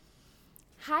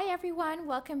Hi, everyone.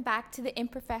 Welcome back to the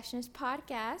Imperfectionist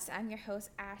Podcast. I'm your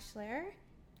host, Ashler.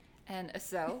 And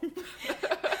Estelle.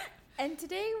 And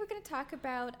today we're going to talk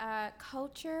about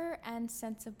culture and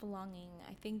sense of belonging.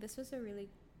 I think this was a really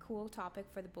cool topic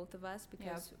for the both of us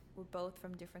because we're both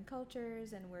from different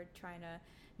cultures and we're trying to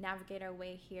navigate our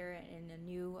way here in a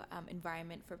new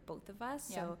environment for both of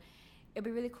us. Yeah. So it'd be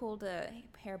really cool to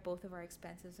pair both of our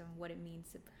expenses and what it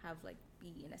means to have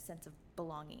be in a sense of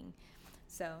belonging.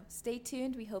 So stay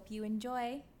tuned. We hope you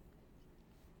enjoy.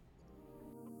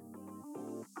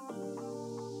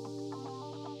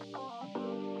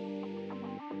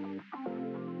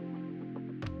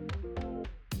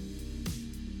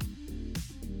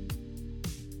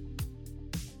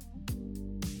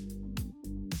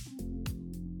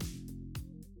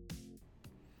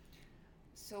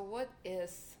 So what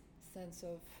is sense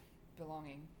of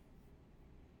belonging?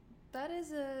 That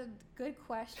is a good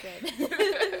question.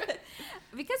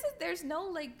 Because there's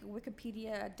no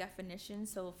Wikipedia definition.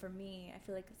 So for me, I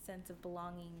feel like a sense of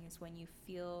belonging is when you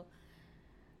feel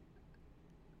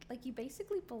like you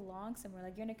basically belong somewhere,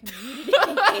 like you're in a community.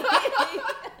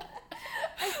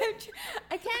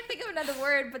 I can't think of another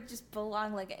word, but just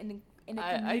belong, like in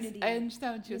a community. I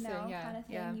understand what you're saying. Yeah, kind of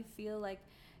thing. yeah. You feel like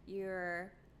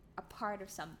you're a part of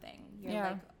something. You're Yeah.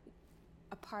 like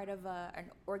a part of an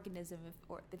organism,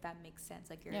 if that makes sense.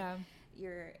 Like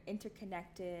you're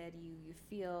interconnected. You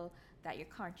feel that you're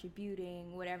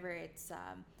contributing, whatever it's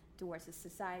towards a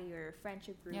society or a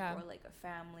friendship group or like a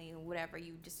family or whatever.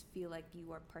 You just feel like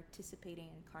you are participating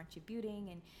and contributing,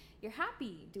 and you're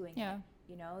happy doing it.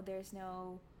 You know, there's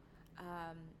no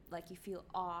like you feel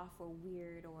off or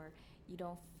weird, or you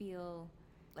don't feel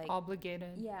like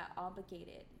Obligated. Yeah,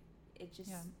 obligated. It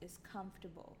just is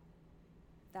comfortable.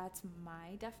 That's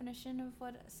my definition of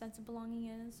what a sense of belonging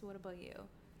is. What about you?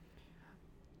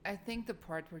 I think the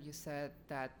part where you said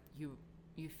that you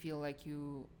feel like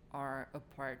you are a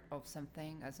part of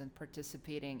something, as in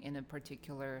participating in a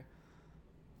particular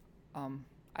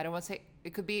I don't want to say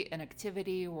it could be an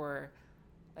activity or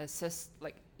a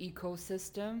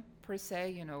ecosystem per se,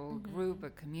 you know, a group, a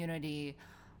community,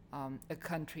 a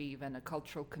country, even a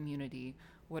cultural community,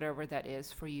 whatever that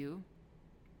is for you.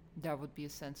 That would be a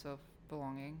sense of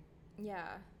belonging.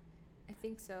 Yeah, I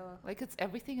think so. Like it's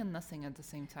everything and nothing at the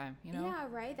same time, you know? Yeah,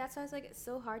 right? That's why it's like it's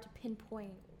so hard to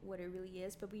pinpoint what it really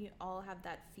is, but we all have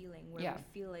that feeling where we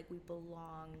feel like we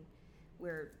belong,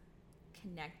 we're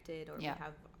connected, or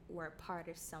we're a part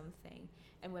of something.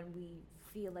 And when we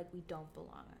feel like we don't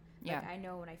belong. Like I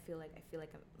know when I feel like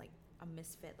I'm like a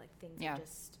misfit, like things are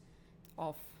just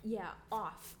off. Yeah,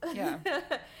 off. Yeah.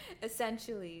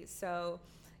 Essentially. So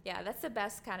yeah, that's the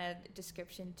best kind of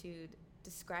description to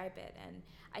describe it. And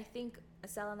I think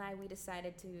Estelle and I, we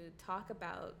decided to talk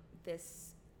about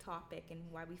this topic and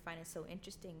why we find it so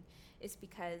interesting is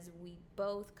because we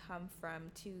both come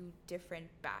from two different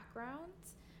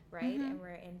backgrounds, right? And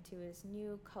we're into this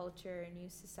new culture, new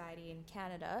society in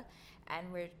Canada,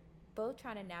 and we're both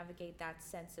trying to navigate that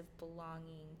sense of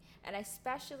belonging. And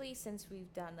especially since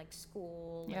we've done like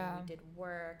school and we did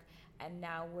work, and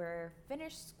now we're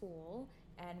finished school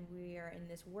and we are in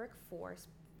this workforce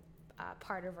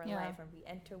part of our life, and we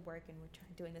enter work and we're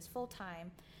doing this full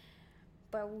time,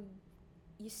 but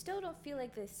you still don't feel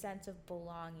like this sense of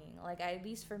belonging. Like at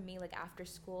least for me, like after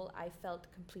school, I felt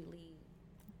completely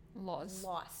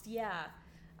lost. Yeah,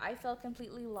 I felt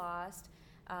completely lost.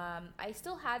 I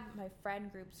still had my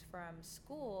friend groups from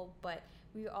school, but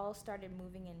we all started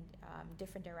moving in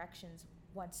different directions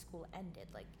once school ended.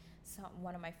 Like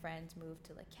one of my friends moved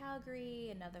to like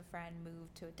Calgary, another friend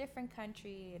moved to a different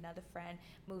country, another friend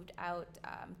moved out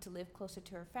to live closer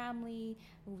to her family,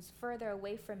 who was further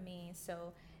away from me.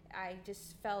 So I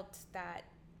just felt that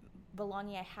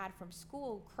belonging I had from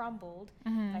school crumbled.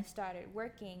 I started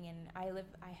working, and I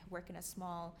work in a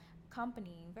small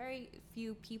company, very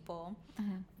few people,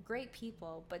 great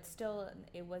people, but still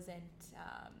it wasn't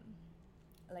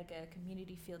like a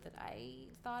community feel that I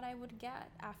thought I would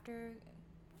get after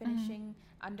finishing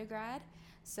undergrad.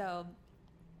 So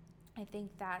I think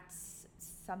that's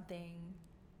something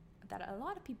that a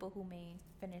lot of people who may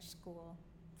finish school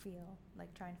feel,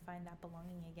 like trying to find that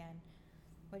belonging again.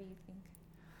 What do you think?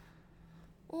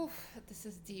 Oof, this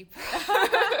is deep.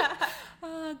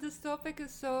 This topic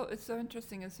is so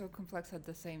interesting and so complex at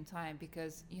the same time,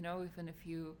 because you know,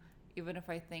 even if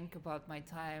I think about my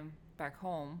time back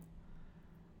home,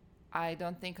 I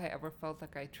don't think I ever felt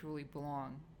like I truly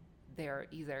belong there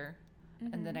either.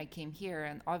 And then I came here,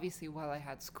 and obviously while I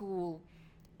had school,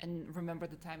 and remember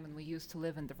the time when we used to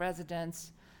live in the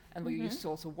residence, and we used to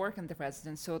also work in the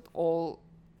residence, so it all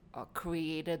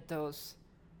created those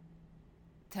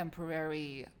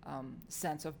temporary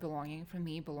sense of belonging for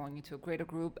me, belonging to a greater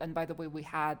group. And by the way, we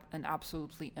had an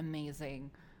absolutely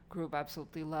amazing group.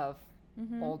 Absolutely love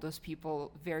all those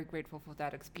people. Very grateful for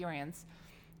that experience.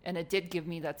 And it did give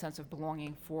me that sense of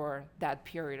belonging for that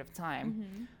period of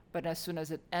time. But as soon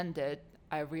as it ended,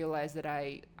 I realized that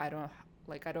I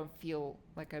don't feel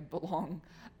like I belong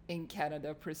in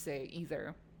Canada per se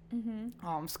either.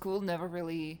 School never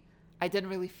really, I didn't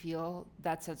really feel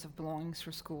that sense of belonging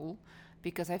through school,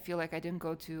 because I feel like I didn't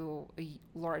go to a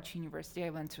large university.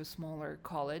 I went to a smaller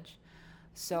college.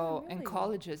 So in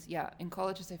colleges,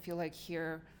 I feel like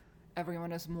here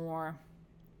everyone is more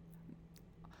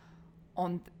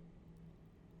on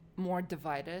more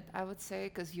divided, I would say,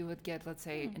 because you would get, let's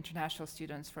say, international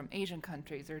students from Asian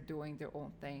countries, they're doing their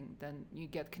own thing. Then you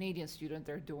get Canadian students,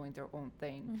 they're doing their own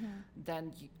thing.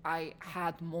 Then I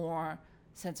had more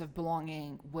sense of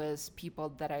belonging with people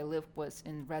that I lived with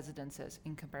in residences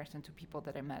in comparison to people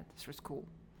that I met through school.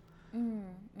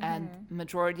 And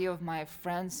majority of my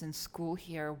friends in school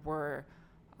here were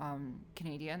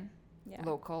Canadian,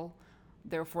 local.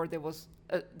 Therefore,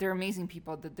 they're amazing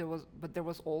people. But there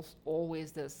was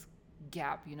always this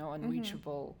gap,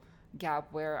 unreachable gap,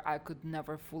 where I could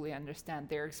never fully understand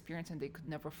their experience and they could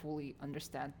never fully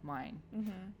understand mine.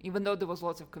 Even though there was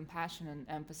lots of compassion and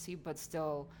empathy, but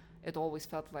still, it always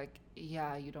felt like,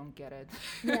 you don't get it.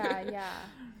 Yeah.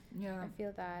 I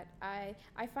feel that.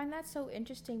 I find that so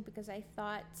interesting, because I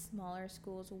thought smaller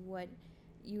schools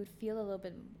you would feel a little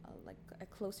bit like a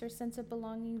closer sense of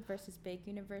belonging versus big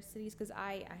universities, because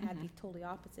I had the totally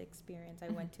opposite experience. I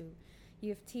went to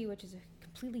U of T, which is a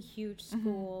completely huge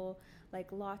school,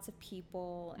 like lots of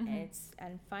people,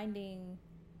 and finding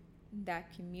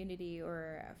that community,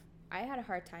 or I had a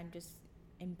hard time just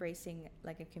embracing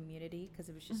like a community, because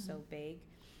it was just so big.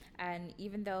 And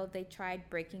even though they tried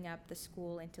breaking up the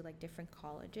school into like different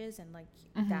colleges, and like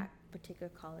that particular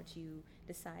college you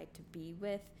decide to be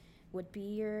with would be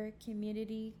your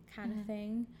community kind of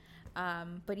thing,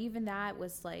 but even that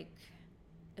was like,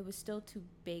 it was still too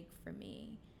big for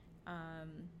me.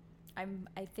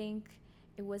 I think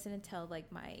it wasn't until like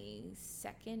my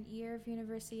second year of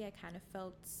university I kind of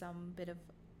felt some bit of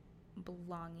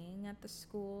belonging at the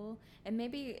school, and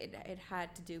maybe it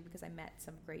had to do because I met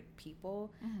some great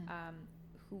people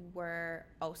who were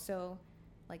also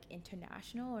like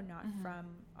international, or not from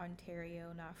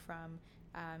Ontario, not from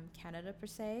Canada per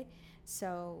se.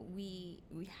 So we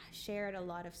shared a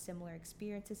lot of similar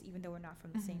experiences, even though we're not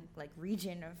from the same like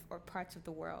region or parts of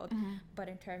the world. But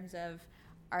in terms of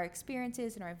our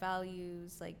experiences and our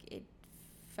values, like it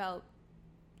felt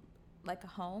like a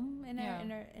home in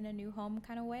a new home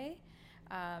kind of way.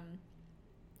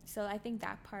 So I think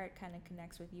that part kind of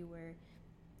connects with you, where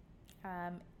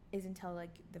is until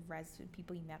like the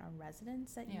people you met on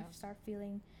residence that you start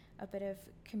feeling a bit of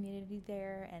community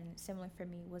there. And similar for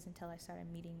me was until I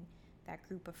started meeting that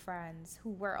group of friends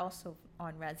who were also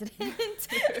on residence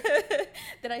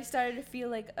that I started to feel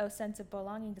like a sense of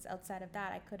belonging, because outside of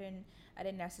that I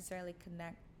didn't necessarily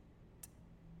connect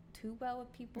too well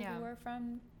with people who were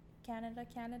from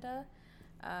Canada,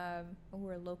 who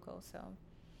were local. So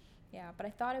yeah, but I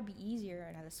thought it'd be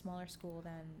easier at a smaller school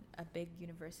than a big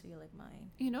university like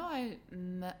mine.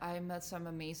 I met some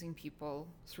amazing people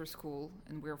through school,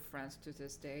 and we're friends to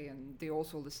this day. And they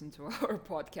also listen to our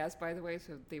podcast, by the way,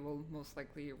 so they will most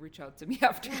likely reach out to me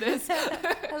after this.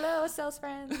 Hello, sales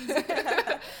friends.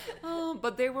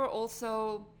 But they were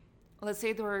also, let's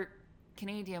say they were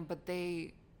Canadian, but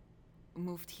they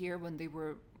moved here when they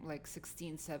were like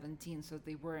 16, 17, so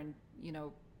they weren't,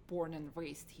 born and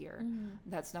raised here.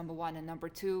 That's number one. And number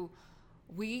two,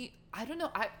 I don't know,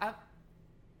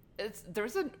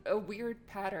 there's a weird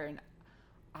pattern.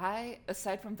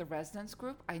 Aside from the residence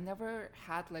group, I never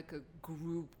had like a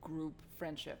group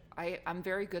friendship. I'm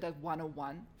very good at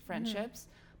one-on-one friendships,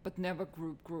 but never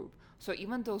group. So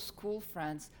even those school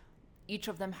friends, each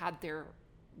of them had their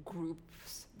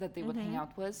groups that they would hang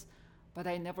out with, but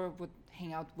I never would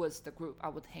hang out with the group. I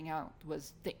would hang out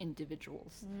with the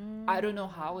individuals. I don't know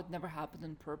how. It never happened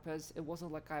on purpose. It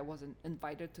wasn't like I wasn't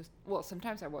invited to, well,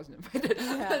 sometimes I wasn't invited,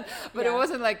 but it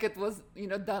wasn't like it was,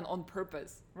 done on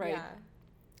purpose, right? Yeah.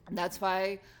 That's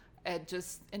why it's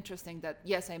just interesting that,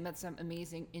 yes, I met some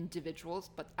amazing individuals,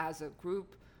 but as a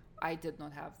group, I did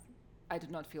not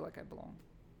feel like I belonged.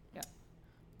 Yeah.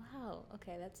 Wow.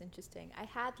 Okay, that's interesting. I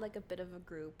had like a bit of a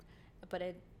group, but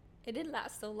It didn't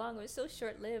last so long. It was so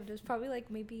short lived. It was probably like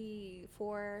maybe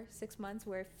 4, 6 months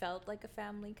where it felt like a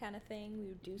family kind of thing. We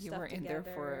would do You stuff were in together.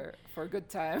 there for a good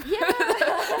time. Yeah.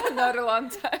 Not a long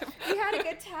time. We had a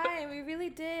good time. We really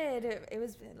did. It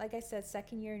was, like I said,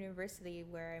 second year university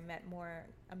where I met more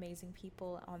amazing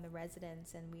people on the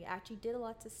residence, and we actually did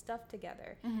lots of stuff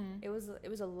together. Mm-hmm. It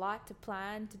was a lot to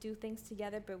plan to do things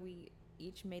together, but we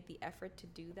each made the effort to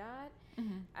do that.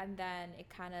 Mm-hmm. And then it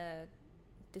kind of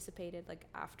dissipated like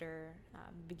after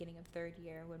beginning of third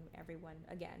year when everyone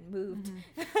again moved.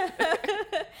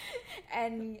 Mm-hmm.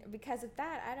 And because of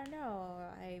that, I don't know,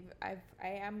 I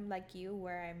am like you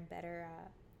where I'm better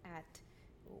at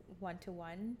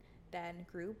one-to-one than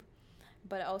group,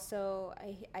 but also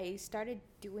I started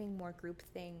doing more group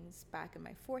things back in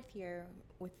my fourth year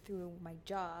through my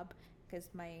job, because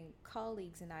my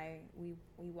colleagues and I we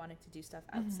wanted to do stuff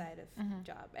outside of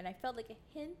job, and I felt like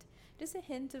just a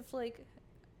hint of like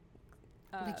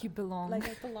like you belong. like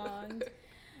I belonged,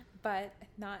 but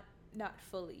not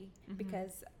fully,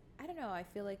 because I don't know, I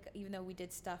feel like even though we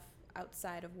did stuff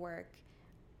outside of work,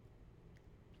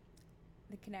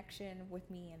 the connection with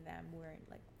me and them weren't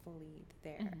like fully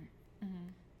there.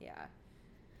 Yeah.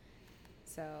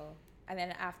 So, and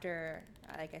then after,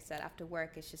 like I said, after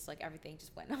work, it's just like everything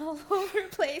just went all over the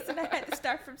place, and I had to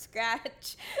start from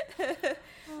scratch.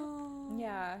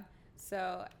 Yeah.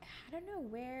 So I don't know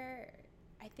where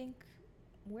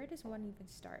does one even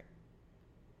start?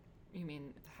 You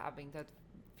mean having that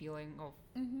feeling of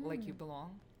like you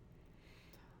belong?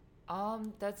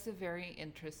 That's a very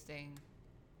interesting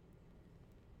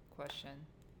question.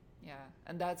 Yeah.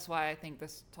 And that's why I think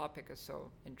this topic is so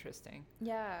interesting.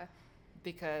 Yeah.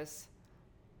 Because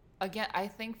again, I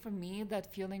think for me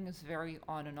that feeling is very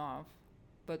on and off,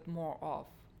 but more off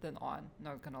than on,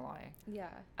 not gonna lie. Yeah.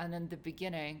 And in the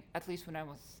beginning, at least when I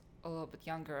was a little bit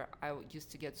younger, I used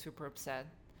to get super upset,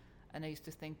 and I used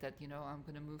to think that, I'm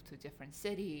gonna move to a different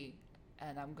city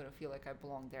and I'm gonna feel like I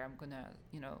belong there. I'm gonna,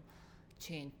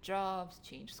 change jobs,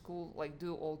 change school, like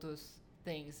do all those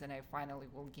things, and I finally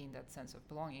will gain that sense of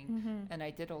belonging. And I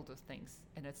did all those things,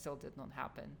 and it still did not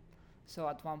happen. So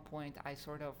at one point I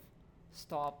sort of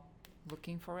stopped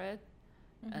looking for it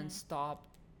and stopped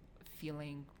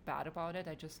feeling bad about it.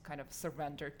 I just kind of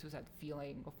surrendered to that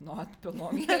feeling of not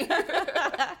belonging.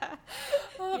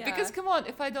 Because come on,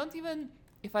 if I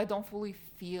don't fully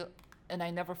feel, and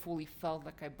I never fully felt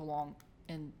like I belong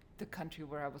in the country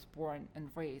where I was born and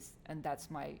raised, and that's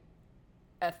my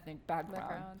ethnic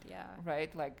background, yeah.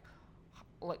 right? Like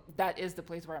that is the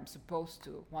place where I'm supposed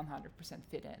to 100%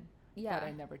 fit in, Yeah. but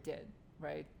I never did,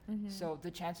 right? So the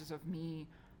chances of me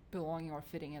belonging or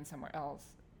fitting in somewhere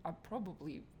else are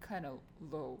probably kind of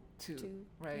low too,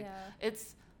 right? Yeah.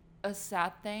 It's a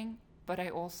sad thing, but I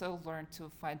also learned to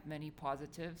find many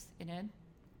positives in it,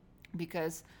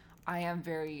 because I am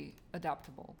very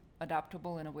adaptable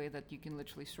in a way that you can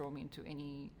literally throw me into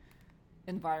any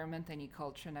environment, any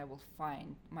culture, and I will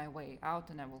find my way out,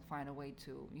 and I will find a way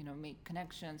to, make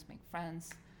connections, make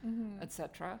friends,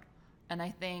 etc. And I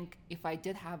think if I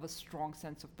did have a strong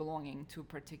sense of belonging to a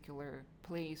particular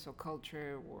place or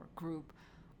culture or group,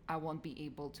 I won't be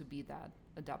able to be that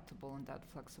adaptable and that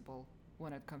flexible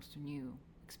when it comes to new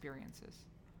experiences.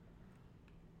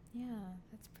 Yeah,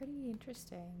 that's pretty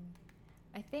interesting.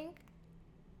 I think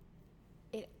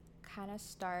it kind of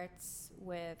starts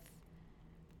with,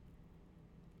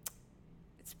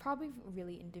 it's probably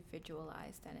really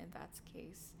individualized then in that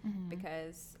case,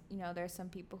 because there's some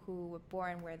people who were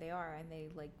born where they are and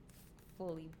they like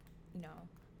fully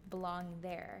belong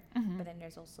there, but then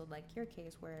there's also like your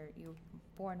case where you're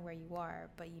born where you are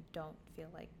but you don't feel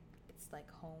like it's like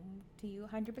home to you,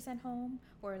 100% home,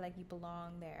 or like you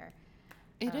belong there.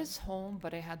 It is home,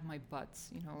 but I had my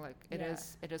buts, it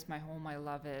is my home. I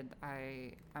love it.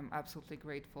 I'm absolutely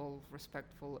grateful,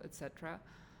 respectful, etc.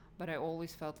 But I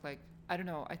always felt like, I don't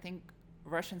know, I think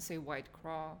Russians say white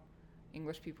crow,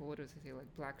 English people, what do they say,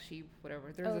 like black sheep,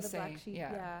 whatever. There's a saying. Black sheep,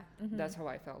 yeah. That's how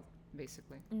I felt,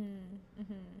 basically.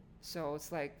 So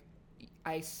it's like,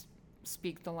 I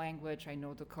speak the language, I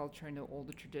know the culture, I know all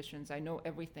the traditions, I know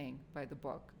everything by the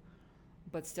book,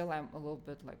 but still I'm a little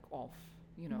bit like off.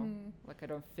 Like I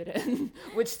don't fit in,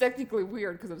 which technically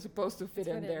weird because I'm supposed to fit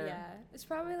in there. Yeah, it's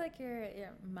probably like your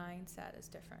mindset is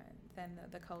different than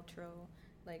the cultural,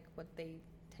 like what they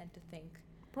tend to think.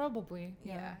 Probably,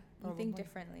 yeah. Probably. You think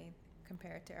differently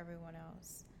compared to everyone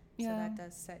else. Yeah. So that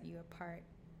does set you apart.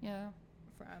 Yeah.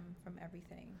 From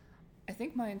everything. I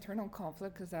think my internal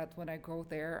conflict is that when I go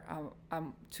there,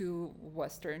 I'm too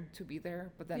Western to be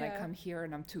there, but then I come here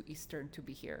and I'm too Eastern to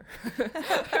be here.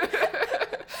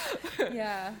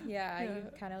 Yeah. You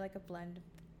kind of like a blend of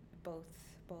both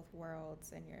both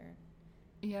worlds, and you're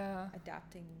Yeah.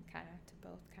 adapting kind of to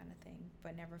both kind of thing,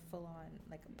 but never full on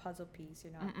like a puzzle piece.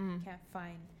 You're not, Mm-mm. you can't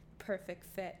find perfect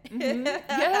fit. Mhm.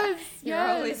 Yes. You're Yes.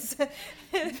 always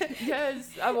Yes.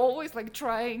 I'm always like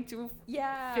trying to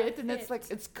yeah fit, and it's like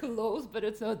it's close, but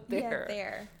it's not there.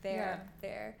 Yeah, Yeah.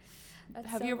 there. That's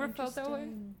Have so you ever felt that way?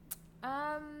 interesting.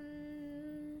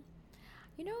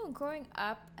 You know, growing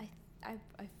up,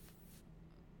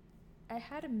 I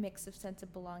had a mix of sense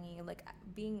of belonging, like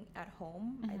being at home.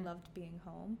 I Mhm. loved being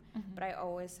home, Mhm. but I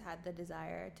always had the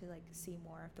desire to like see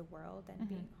more of the world and Mhm.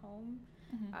 being home.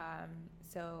 Mhm.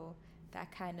 So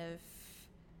that kind of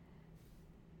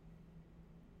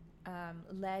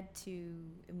led to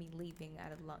me leaving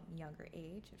at a younger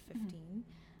age, at 15.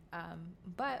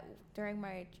 But during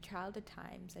my childhood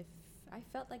times, I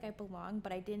felt like I belonged,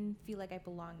 but I didn't feel like I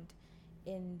belonged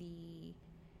in the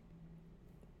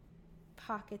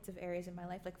pockets of areas in my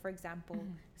life. Like, for example,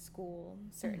 Mhm. school,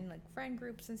 certain like friend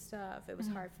groups and stuff. It was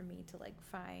Mhm. hard for me to like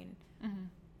find Mhm.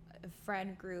 a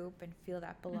friend group and feel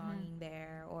that belonging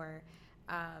there, or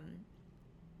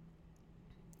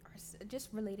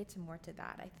just related to more to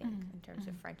that. I think Mhm. in terms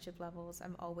of Mhm. friendship levels,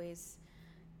 I'm always,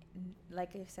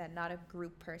 like I said, not a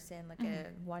group person, like a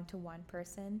Mhm. one-to-one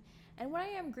person. And when I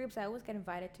am groups, I always get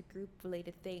invited to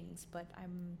group-related things, but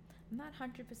I'm not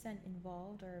 100%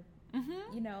 involved, or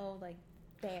Mhm. you know, like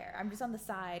there. I'm just on the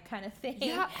side kind of thing.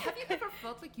 Yeah. Have you ever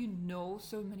felt like you know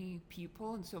so many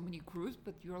people and so many groups,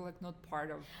 but you're like not part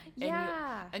of any?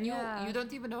 Yeah. And yeah. you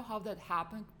don't even know how that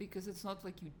happened, because it's not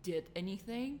like you did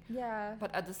anything, Yeah.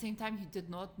 but at the same time you did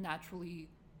not naturally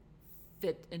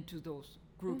fit into those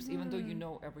groups, even though you Mhm.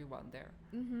 know everyone there.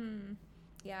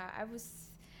 Yeah,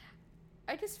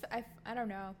 I don't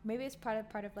know. Maybe it's part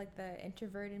of like the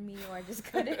introvert in me, or I just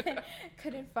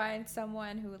couldn't find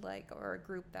someone who like, or a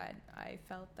group that I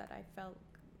felt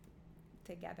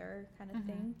together kind of Mhm.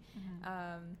 thing.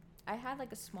 Mhm. I had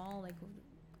like smaller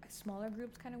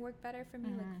groups kind of work better for me,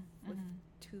 like Mhm. with Mhm.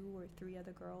 2 or 3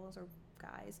 other girls or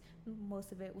guys.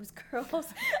 Most of it was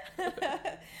girls.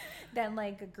 Than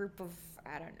like a group of,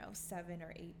 I don't know, 7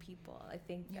 or 8 people. I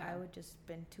think Yeah. I would just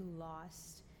been too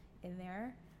lost in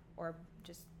there, or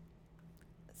just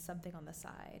something on the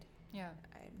side. Yeah.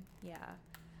 Yeah.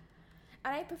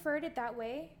 And I preferred it that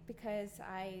way because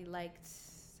I liked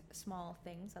small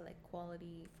things. I like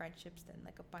quality friendships than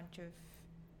like a bunch of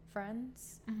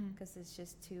friends, Mhm. because it's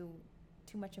just too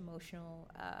much emotional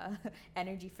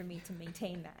energy for me to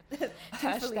maintain that.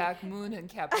 Truthfully. Hashtag Moon and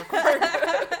Capricorn.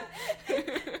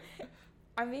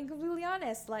 I'm being completely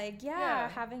honest. Like, Yeah.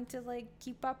 having to like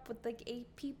keep up with like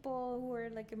 8 people who are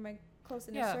like in my close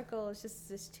inner Yeah. circle is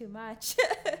just too much.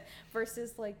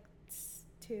 Versus like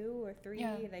 2 or 3,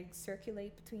 Yeah. and I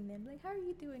circulate between them. Like, how are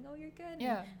you doing? Oh, you're good.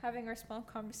 Yeah. And having our small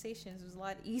conversations was a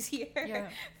lot easier Yeah.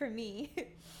 for me.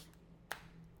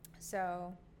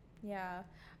 So, yeah.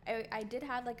 I did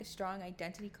have like a strong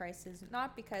identity crisis,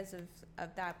 not because of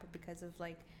that, but because of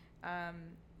like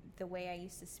the way I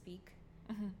used to speak.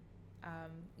 Mhm.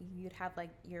 You'd have like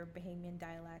your Bahamian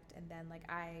dialect, and then like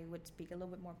I would speak a little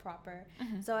bit more proper.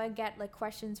 Mhm. So I get like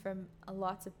questions from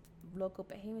lots of local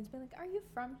Bahamians, being like, "Are you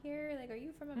from here? Like, are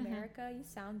you from America? You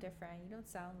sound different. You don't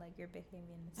sound like you're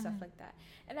Bahamian," and stuff Mhm. like that.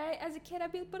 And I, as a kid,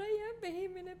 I'd be like, "But I am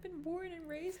Bahamian. I've been born and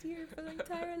raised here for the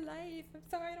entire life. I'm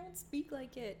sorry, I don't speak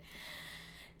like it."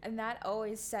 And that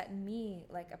always set me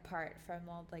like apart from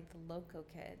all like the local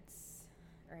kids,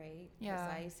 right? Yeah.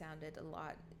 Because I sounded a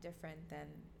lot different than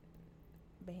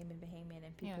Bahamian,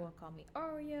 and people Yeah. would call me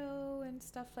Oreo and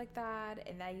stuff like that,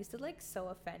 and that used to like so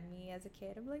offend me as a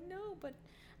kid. I'm like, no, but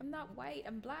I'm not white,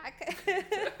 I'm black.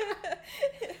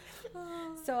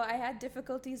 So I had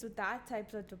difficulties with that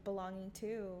type of belonging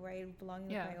too, right?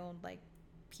 Belonging Yeah. with my own like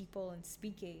people and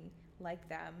speaking like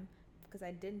them, because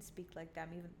I didn't speak like them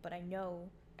even, but I know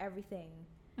everything.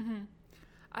 Mhm.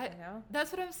 You know?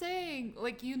 That's what I'm saying.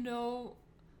 Like,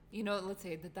 let's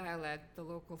say the dialect, the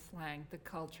local slang, the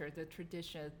culture, the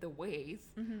tradition, the ways,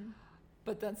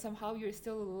 but then somehow you're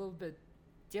still a little bit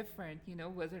different,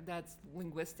 whether that's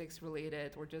linguistics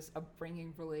related or just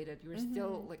upbringing related. You're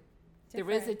still like, there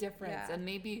is a Different, difference, yeah. and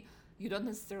maybe you don't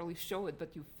necessarily show it,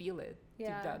 but you feel it deep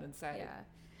down inside. Yeah.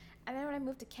 And then when I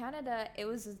moved to Canada, it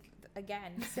was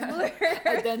again similar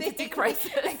Identity thing.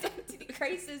 crisis. Identity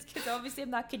crisis, because obviously I'm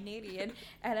not Canadian,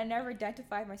 and I never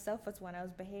identified myself as when I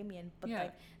was Bahamian. But Yeah.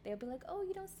 like they'll be like, "Oh,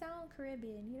 you don't sound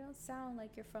Caribbean. You don't sound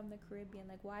like you're from the Caribbean.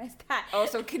 Like, why is that?"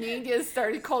 Also, Canadians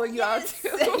started calling you out too.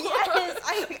 Yes,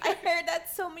 I heard that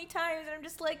so many times, and I'm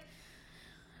just like,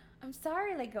 I'm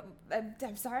sorry, like,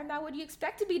 I'm sorry, I'm not what you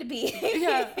expected me to be.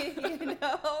 Yeah.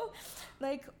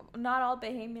 Like, not all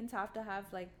Bahamians have to have,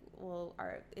 like,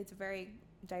 it's very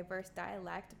diverse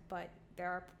dialect, but there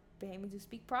are Bahamians who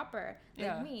speak proper, like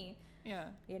Yeah. me, Yeah.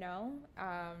 you know?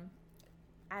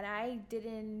 And I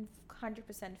didn't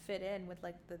 100% fit in with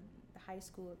like the high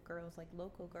school girls, like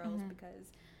local girls, Mhm.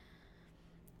 because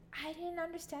I didn't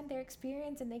understand their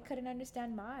experience and they couldn't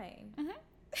understand mine.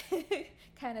 Mhm.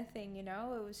 Kind of thing, you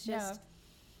know? It was Yeah. just,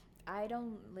 I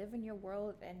don't live in your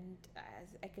world, and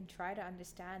I can try to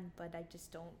understand, but I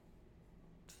just don't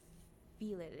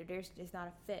feel it. It's not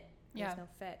a fit. There's Yeah. no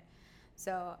fit.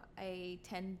 So I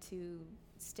tend to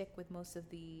stick with most of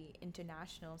the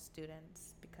international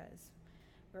students because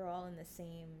we're all in the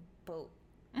same boat,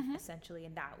 Mhm. essentially,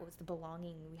 and that was the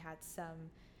belonging. We had some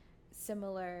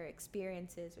similar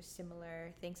experiences or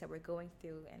similar things that we're going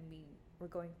through, and we were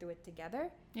going through it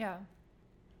together. Yeah.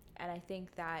 And I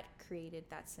think that created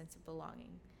that sense of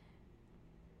belonging.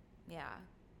 Yeah.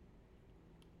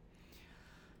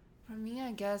 For me,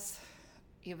 I guess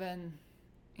even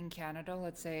in Canada,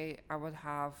 let's say I would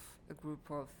have a group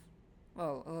of,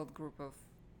 well,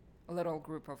 a little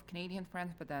group of Canadian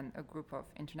friends, but then a group of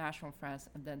international friends,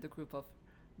 and then the group of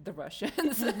the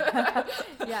Russians.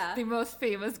 Yeah. The most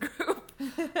famous group.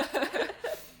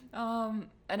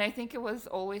 And I think it was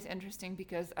always interesting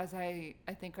because, as I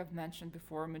think I've mentioned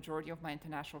before, a majority of my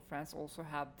international friends also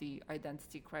have the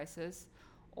identity crisis.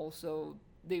 Also,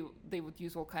 they would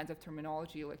use all kinds of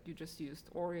terminology, like you just used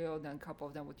Oreo, then a couple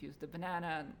of them would use the banana,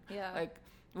 and Yeah. like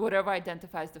whatever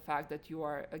identifies the fact that you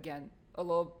are, again,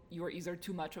 you are either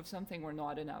too much of something or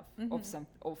not enough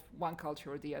of one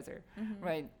culture or the other,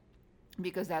 right?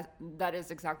 Because that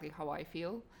is exactly how I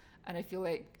feel, and I feel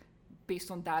like based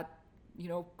on that,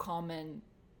 common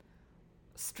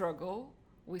struggle,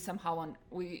 we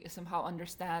somehow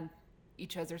understand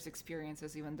each other's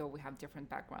experiences, even though we have different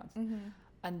backgrounds.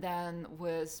 And then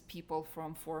with people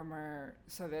from former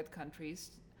Soviet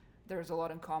countries, there's a lot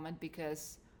in common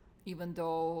because even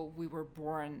though we were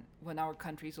born when our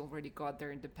countries already got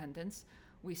their independence,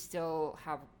 we still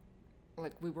have,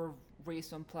 like, we were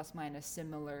raised on plus minus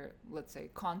similar, let's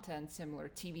say, content, similar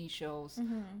TV shows,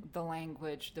 the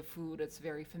language, the food, it's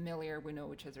very familiar. We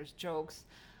know each other's jokes.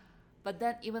 But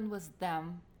then even with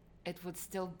them, it would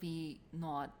still be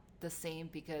not the same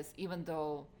because even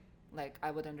though, like, I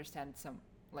would understand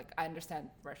I understand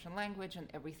Russian language and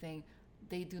everything,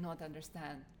 they do not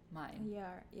understand mine.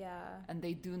 Yeah. Yeah. And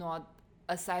they do not,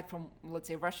 aside from, let's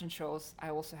say, Russian shows, I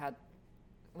also had,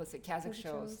 let's say, Kazakh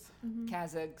shows,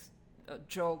 Kazakhs,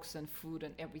 jokes and food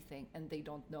and everything, and they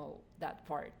don't know that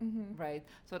part, right?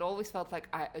 So it always felt like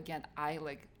I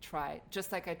like try,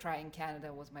 just like I try in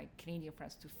Canada with my Canadian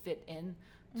friends, to fit in,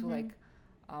 to like,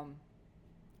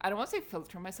 I don't want to say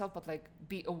filter myself, but like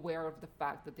be aware of the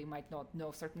fact that they might not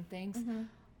know certain things.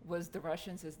 With the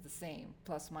Russians is the same,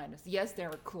 plus minus. Yes,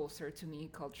 they're closer to me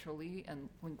culturally and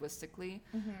linguistically,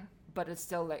 but it's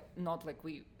still like not like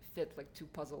we fit like two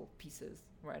puzzle pieces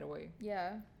right away.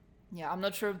 Yeah. Yeah, I'm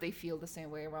not sure if they feel the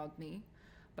same way around me,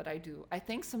 but I do. I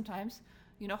think sometimes,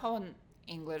 you know how in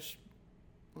English,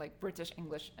 like British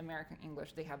English, American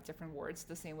English, they have different words.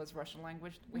 The same with Russian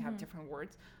language, we have different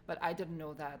words. But I didn't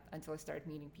know that until I started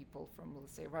meeting people from,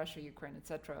 let's say, Russia, Ukraine,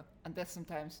 etc. And then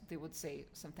sometimes they would say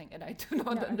something and I do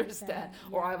not understand.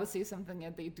 Or I would say something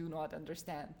and they do not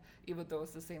understand, even though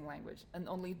it's the same language. And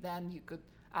only then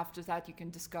after that, you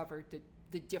can discover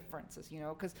the differences,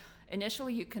 because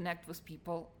initially you connect with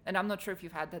people, and I'm not sure if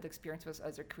you've had that experience with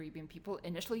other Caribbean people.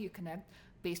 Initially you connect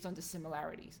based on the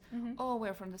similarities. Oh,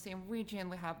 we're from the same region,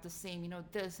 we have the same,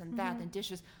 this and that and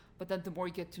dishes. But then the more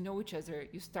you get to know each other,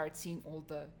 you start seeing all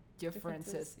the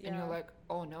differences. And you're like,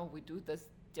 oh no, we do this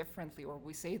differently, or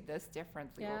we say this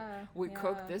differently, or we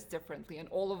cook this differently. And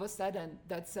all of a sudden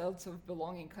that sense of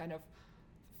belonging kind of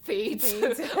fades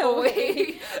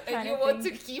away, and you want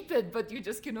to keep it, but you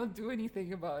just cannot do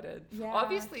anything about it.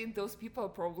 Obviously those people are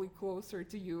probably closer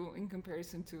to you in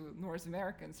comparison to North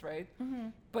Americans, right?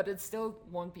 But it still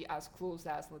won't be as close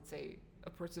as, let's say, a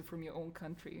person from your own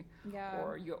country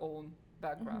or your own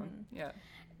background.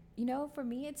 For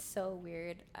me it's so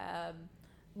weird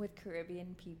with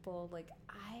Caribbean people. Like,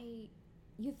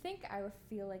 you think I would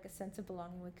feel like a sense of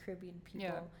belonging with Caribbean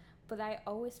people, but I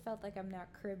always felt like I'm not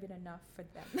Caribbean enough for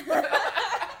them.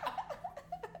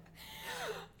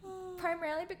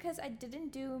 Primarily because I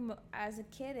didn't do, as a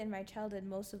kid in my childhood,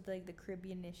 most of the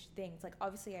Caribbean-ish things. Like,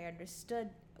 obviously I understood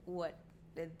what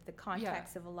the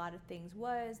context of a lot of things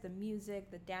was, the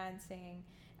music, the dancing,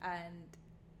 and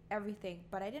everything,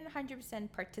 but I didn't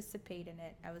 100% participate in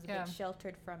it. I was a bit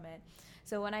sheltered from it.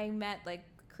 So when I met like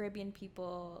Caribbean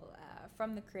people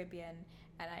from the Caribbean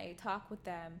and I talk with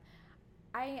them,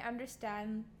 I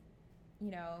understand,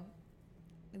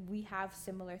 we have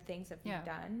similar things that we've Yeah.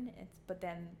 done. But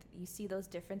then you see those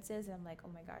differences, and I'm like, oh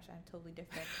my gosh, I'm totally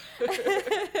different.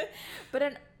 But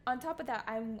then on top of that,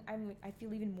 I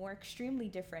feel even more extremely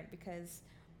different because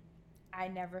I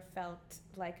never felt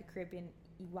like a Caribbean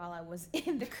while I was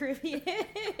in the Caribbean.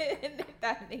 If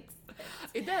that makes sense.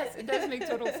 It does. It does make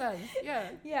total sense. Yeah.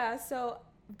 Yeah. So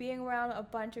being around a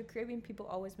bunch of Caribbean people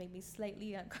always made me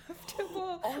slightly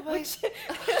uncomfortable. Oh my- Which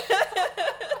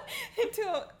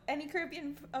to any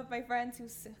Caribbean of my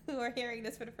friends who are hearing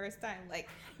this for the first time, like,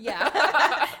 yeah,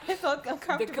 I felt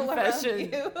uncomfortable around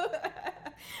confession. you.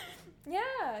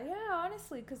 Yeah,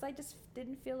 honestly, because I just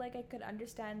didn't feel like I could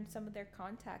understand some of their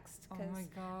context Oh because my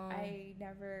god. I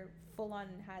never full on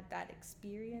had that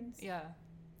experience Yeah.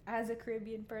 as a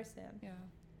Caribbean person. Yeah.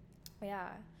 Yeah.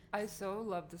 I so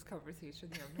love this conversation.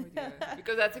 You have no idea.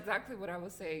 Because that's exactly what I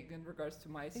was saying in regards to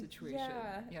my situation.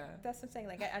 Yeah. That's what I'm saying.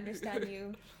 Like, I understand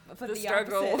you, but The the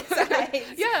struggle. opposite sides.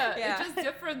 Yeah, Yeah. it's just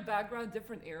different background,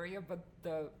 different area, but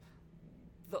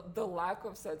the lack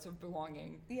of sense of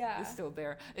belonging Yeah. is still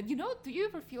there. And you know, do you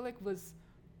ever feel like with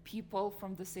people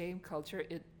from the same culture,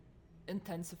 it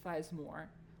intensifies more?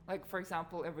 Like, for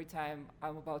example, every time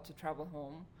I'm about to travel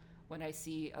home, when I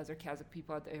see other Kazakh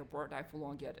people at the airport, I full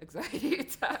on get anxiety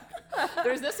attack.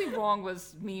 There's nothing wrong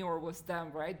with me or with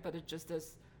them, right? But it just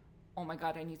is, oh my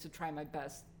God, I need to try my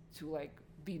best to like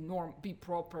be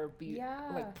proper, Yeah.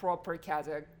 like proper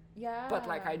Kazakh. Yeah. But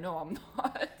like I know I'm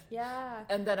not. Yeah.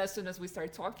 And then as soon as we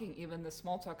start talking, even the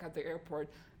small talk at the airport,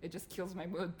 it just kills my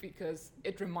mood because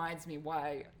it reminds me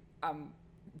why I'm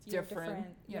You're different.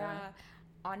 Yeah.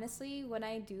 Honestly, when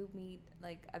I do meet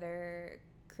like other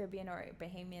Caribbean or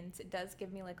Bahamians, it does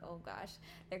give me like, oh gosh,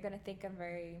 they're gonna think I'm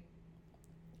very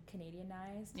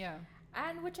Canadianized, Yeah.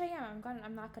 and which I am.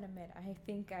 I'm not gonna admit. I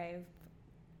think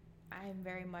I'm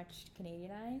very much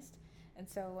Canadianized, and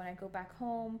so when I go back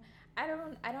home, I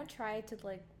don't try to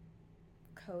like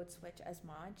code switch as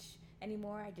much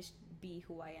anymore. I just be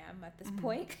who I am at this Mhm.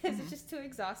 point because Mhm. it's just too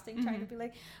exhausting trying to Mhm. be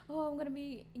like, oh, I'm gonna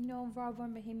be raw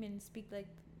born Bahamian, speak like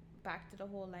back to the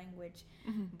whole language,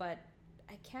 Mhm. but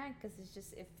I can't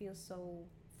because it feels so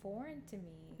foreign to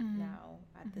me Mhm. now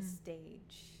at this Mhm.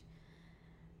 stage.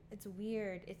 It's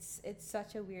weird. It's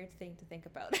such a weird thing to think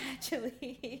about,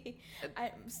 actually.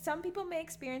 Some people may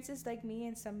experience this like me,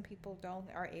 and some people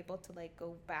are able to like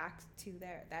go back to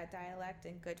that dialect,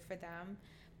 and good for them.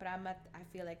 But I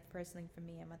feel like personally for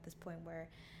me, I'm at this point where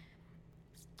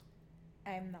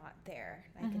I'm not there.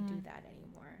 I can do Mhm. that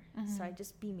anymore. Mhm. So I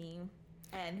just be me,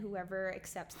 and whoever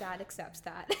accepts that, accepts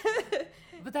that.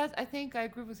 But I think I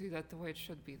agree with you that the way it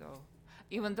should be though.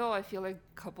 Even though I feel like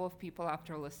a couple of people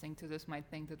after listening to this might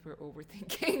think that we're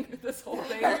overthinking this whole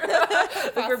thing.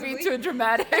 That we're being Possibly. too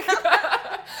dramatic.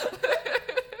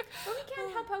 But we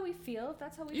can't help how we feel. If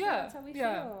that's how we feel, Yeah, that's how we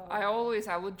yeah. feel.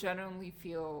 I would genuinely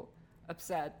feel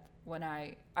upset when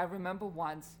I remember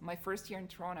once, my first year in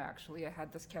Toronto actually, I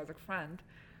had this Kazakh friend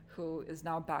who is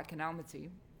now back in Almaty.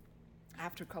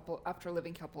 After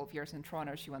living a couple of years in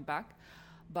Toronto, she went back.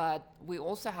 But we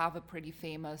also have a pretty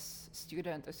famous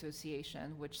student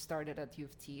association, which started at U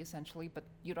of T essentially, but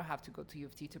you don't have to go to U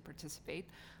of T to participate.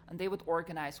 And they would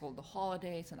organize all the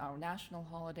holidays and our national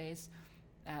holidays.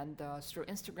 And through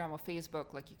Instagram or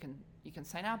Facebook, like you can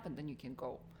sign up and then you can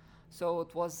go. So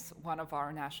it was one of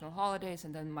our national holidays,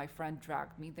 and then my friend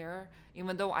dragged me there,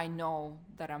 even though I know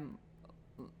that I'm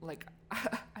like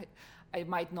I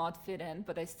might not fit in,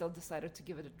 but I still decided to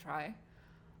give it a try.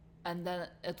 And then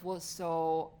it was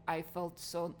I felt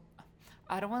so,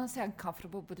 I don't want to say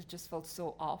uncomfortable, but it just felt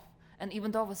so off. And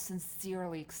even though I was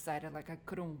sincerely excited, like I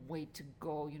couldn't wait to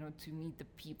go, to meet the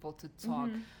people, to talk,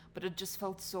 but it just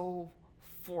felt so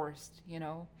forced,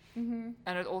 Mm-hmm.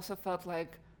 And it also felt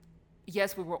like,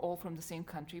 yes, we were all from the same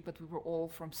country, but we were all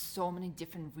from so many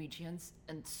different regions,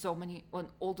 and when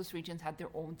all those regions had their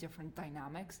own different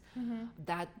dynamics, Mm-hmm.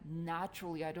 that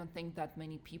naturally, I don't think that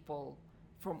many people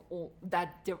from all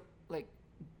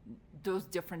those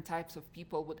different types of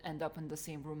people would end up in the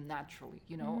same room naturally.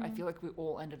 I feel like we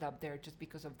all ended up there just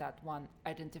because of that one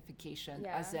identification,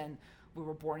 Yeah. as in we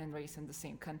were born and raised in the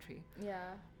same country.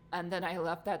 Yeah. And then I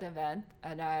left that event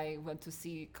and I went to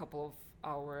see a couple of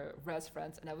our res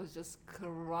friends, and I was just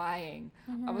crying.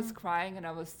 I was crying and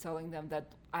I was telling them that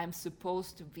I'm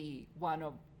supposed to be one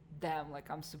of them, like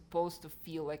I'm supposed to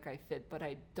feel like I fit, but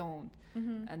I don't.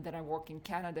 Mm-hmm. And then I walk in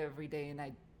Canada every day and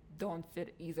I don't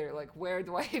fit either. Like, where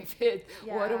do I fit?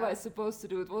 What am I Yeah. supposed to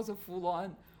do? It was a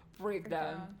full-on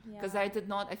breakdown because Yeah.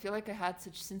 I feel like I had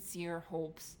such sincere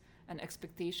hopes and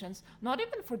expectations, not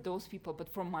even for those people, but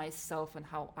for myself and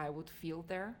how I would feel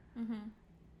there. Mm-hmm.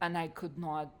 And I could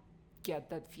not get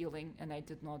that feeling, and I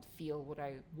did not feel what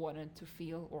I wanted to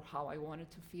feel or how I wanted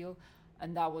to feel.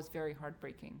 And that was very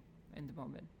heartbreaking in the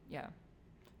moment. Yeah.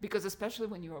 Because especially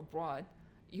when you're abroad,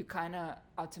 you kind of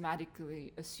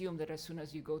automatically assume that as soon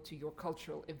as you go to your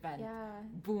cultural event,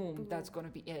 boom, that's going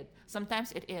to be it.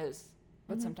 Sometimes it is,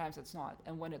 but sometimes it's not.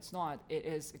 And when it's not, it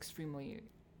is extremely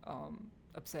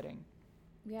upsetting.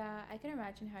 Yeah, I can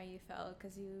imagine how you felt,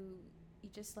 because you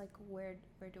just like, where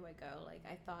do I go? Like,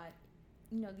 I thought,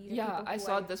 these are people Yeah, I who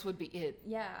thought this would be it.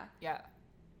 Yeah, Yeah.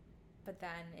 but then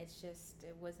it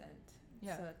wasn't.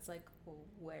 Yeah. So it's like, well,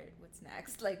 what's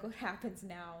next? Like, what happens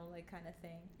now? Like, kind of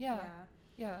thing. Yeah.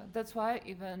 Yeah, that's why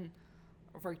even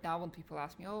right now when people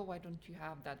ask me, oh, why don't you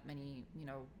have that many,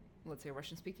 let's say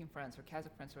Russian-speaking friends or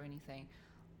Kazakh friends or anything,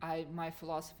 my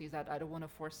philosophy is that I don't want to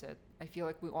force it. I feel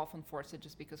like we often force it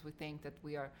just because we think that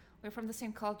we're from the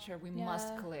same culture, we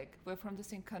must click. We're from the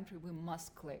same country, we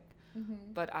must click.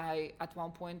 But at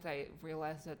one point I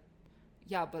realized that,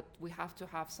 but we have to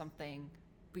have something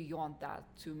beyond that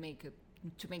to make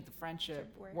the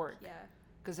friendship work. Yeah.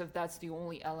 Because if that's the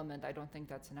only element, I don't think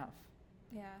that's enough.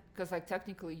 Yeah. Because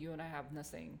technically you and I have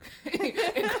nothing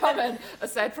in common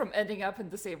aside from ending up in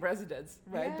the same residence,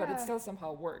 right? Yeah. But it still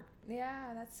somehow worked.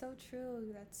 Yeah, that's so true.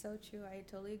 I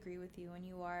totally agree with you. When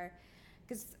you are,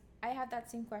 because I have that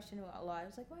same question a lot. I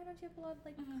was like, why don't you have a lot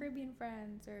of Caribbean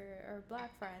friends or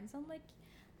Black friends? I'm like,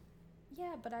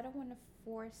 yeah, but I don't want to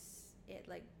force it.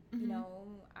 Like,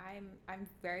 I'm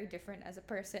very different as a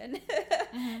person,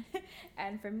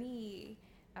 and for me,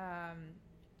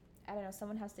 I don't know,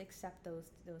 someone has to accept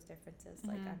those differences,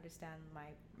 like understand my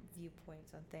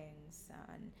viewpoints on things,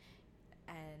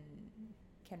 and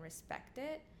can respect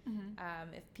it.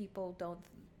 If people don't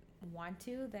want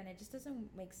to, then it just doesn't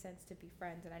make sense to be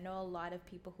friends. And I know a lot of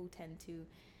people who tend to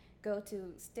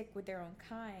stick with their own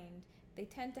kind, they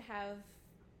tend to have,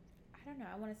 I don't know,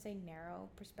 I want to say narrow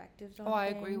perspectives on things. I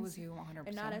agree with you 100%.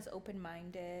 They're not as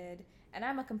open-minded. And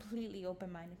I'm a completely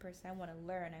open-minded person. I want to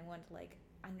learn. I want to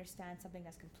understand something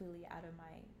that's completely out of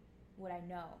what I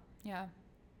know. Yeah.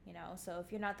 So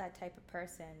if you're not that type of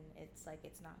person, it's like,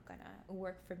 it's not gonna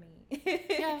work for me.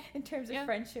 In terms of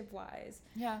friendship wise.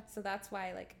 Yeah. So that's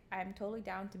why I'm totally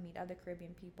down to meet other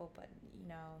Caribbean people, but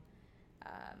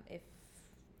if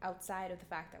outside of the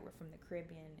fact that we're from the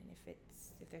Caribbean, and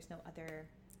if there's no other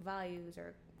values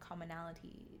or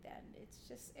commonality, then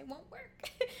it won't work.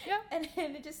 Yeah. And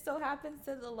it just so happens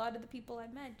that a lot of the people I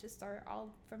met just are all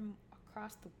from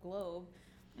across the globe,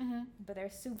 but they're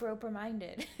super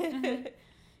open-minded.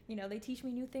 They teach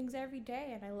me new things every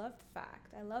day, and I love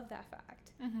that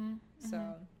fact.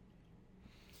 So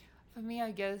for me,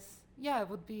 I guess, it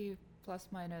would be plus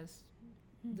minus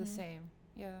the same.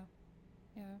 Yeah.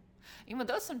 Even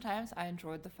though sometimes I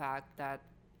enjoyed the fact that,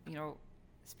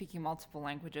 speaking multiple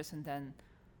languages and then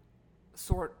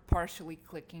partially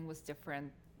clicking with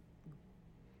different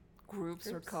groups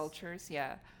or cultures.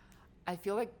 Yeah. I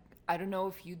feel like, I don't know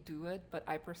if you do it, but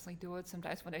I personally do it.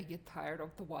 Sometimes when I get tired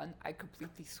of the one, I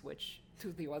completely switch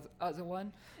to the other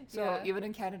one. So even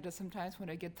in Canada, sometimes when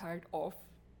I get tired of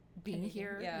being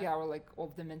here, or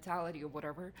of the mentality or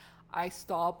whatever, I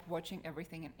stop watching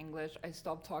everything in English. I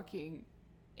stop talking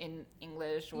in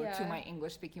English or to my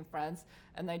English speaking friends,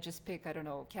 and I just pick, I don't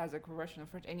know, Kazakh or Russian or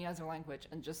French, any other language,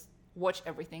 and just watch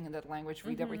everything in that language,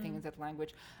 read everything in that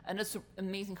language. And it's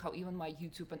amazing how even my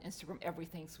YouTube and Instagram,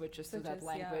 everything switches to that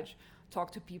language. Talk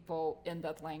to people in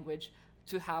that language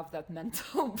to have that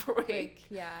mental break.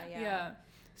 Yeah.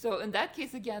 So in that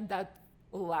case, again, that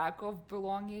lack of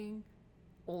belonging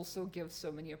also gives so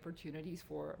many opportunities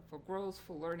for growth,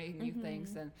 for learning new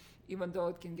things. And even though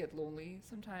it can get lonely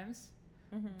sometimes,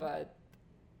 but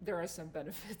there are some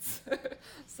benefits,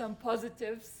 some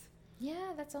positives.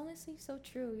 Yeah, that's honestly so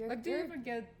true. Do you ever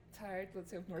get tired, let's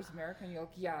say, of North America, and you're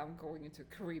like, I'm going into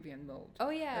Caribbean mode?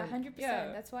 Oh yeah, 100%.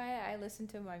 That's why I listen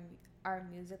to our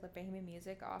music, like Bahamian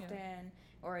music often,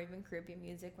 or even Caribbean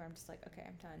music, where I'm just like, okay,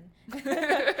 I'm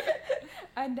done.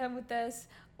 I'm done with this.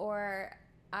 Or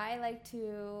I like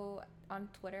to, on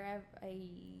Twitter, I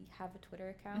have a Twitter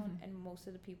account, and most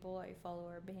of the people I follow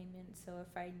are Bahamian. So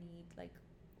if I need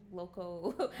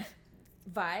local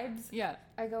vibes,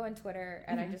 I go on Twitter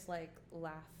and I just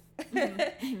laugh,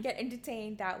 get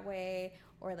entertained that way,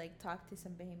 or talk to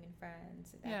some Bahamian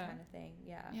friends, that kind of thing.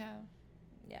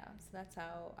 So that's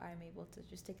how I'm able to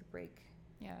just take a break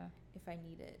if I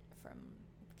need it from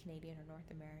Canadian or North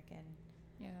American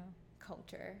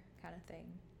culture kind of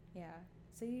thing.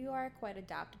 So you are quite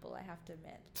adaptable, I have to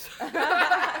admit.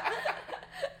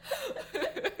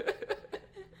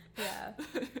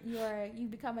 You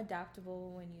become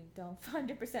adaptable when you don't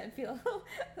 100% feel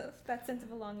that sense of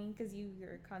belonging, because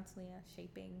you're constantly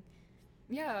shaping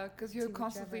Yeah, because you're to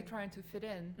constantly whichever. trying to fit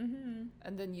in, Mm-hmm.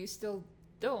 and then you still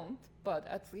don't, but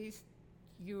at least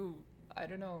you, I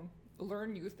don't know,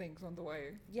 learn new things on the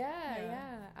way. Yeah, Yeah.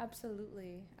 yeah,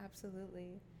 absolutely,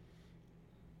 absolutely.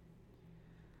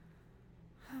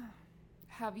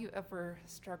 Have you ever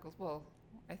struggled? Well,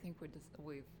 I think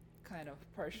we've kind of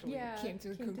partially Yeah, came to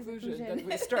the came to the conclusion that conclusion.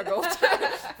 we struggled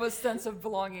with sense of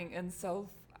belonging and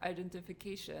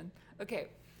self-identification. Okay,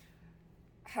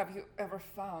 have you ever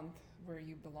found where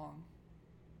you belong?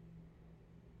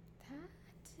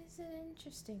 That is an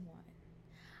interesting one.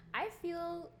 I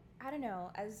feel, I don't know,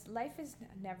 as life is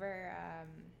never,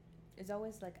 is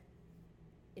always like,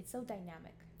 it's so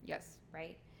dynamic, Yes.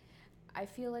 right? I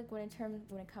feel like when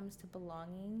it comes to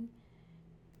belonging,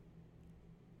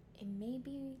 it may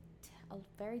be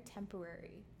very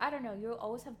temporary. I don't know. You'll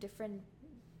always have different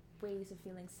ways of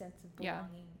feeling sense of Yeah.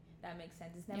 belonging. That makes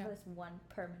sense. It's never Yeah. this one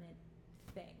permanent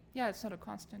thing. Yeah, it's not a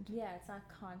constant. Yeah, it's not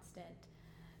constant.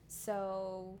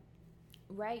 So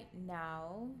right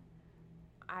now,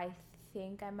 I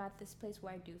think I'm at this place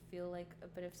where I do feel like a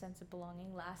bit of sense of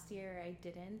belonging. Last year I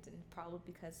didn't, and probably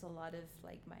because a lot of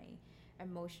like my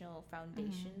emotional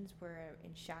foundations were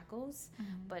in shackles.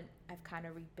 Mhm. But I've kind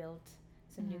of rebuilt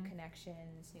some new Mhm.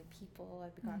 connections, new people.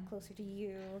 I've got Mhm. closer to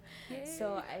you. Yay.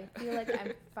 So I feel like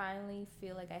I'm finally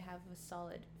feel like I have a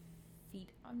solid feet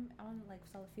on like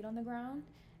solid feet on the ground,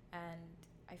 and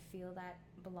I feel that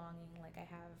belonging. Like I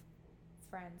have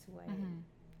friends who I Mhm.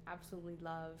 absolutely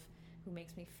love, who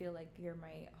makes me feel like you're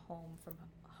my home from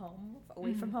home,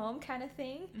 away from home kind of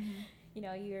thing. Mhm. You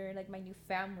know, you're like my new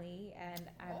family, and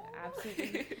I'm Oh.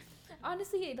 absolutely,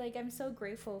 honestly, like I'm so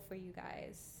grateful for you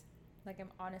guys. Like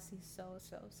I'm honestly so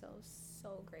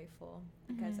grateful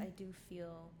because Mhm. I do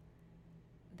feel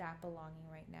that belonging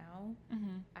right now.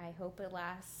 Mhm. I hope it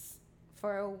lasts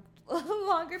for a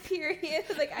longer period.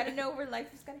 Like I don't know where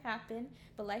life is gonna happen,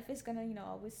 but life is gonna,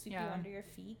 always sweep you Yeah. under your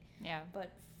feet. Yeah.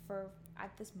 But for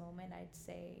at this moment, I'd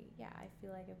say, yeah, I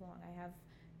feel like I belong. I have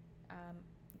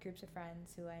groups of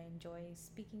friends who I enjoy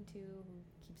speaking to, who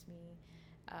keeps me.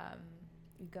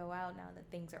 We go out now that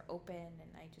things are open,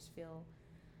 and I just feel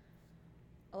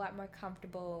a lot more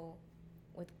comfortable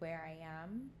with where I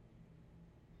am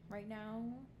right now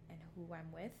and who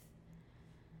I'm with.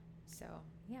 So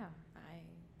yeah,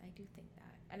 I do think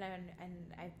that, and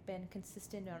I've been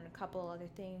consistent on a couple other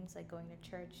things, like going to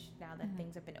church now that Mhm.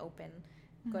 things have been open,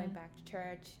 going Mhm. back to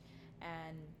church,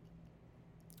 and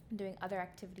doing other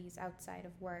activities outside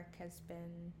of work it's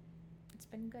been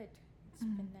good. It's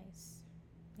Mhm. been nice.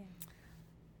 Yeah.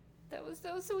 That was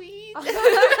so sweet. Oh.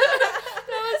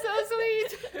 That was so sweet.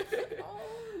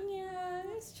 Yeah,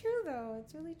 it's true though.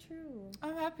 It's really true.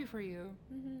 I'm happy for you.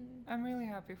 Mm-hmm. I'm really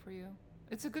happy for you.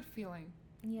 It's a good feeling.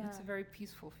 Yeah. It's a very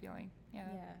peaceful feeling. Yeah.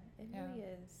 Yeah, it Yeah. really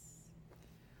is.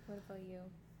 What about you?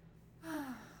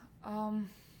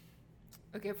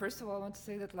 Okay, first of all, I want to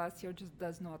say that last year just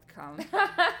does not count.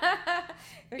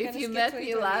 We're If gonna you skip met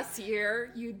me 2020. last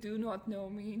year, you do not know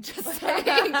me. Just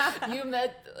saying. You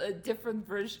met a different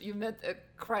version. You met a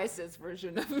crisis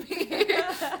version of me.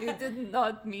 You did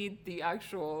not meet the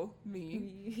actual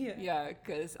me. Yeah. Yeah,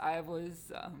 because I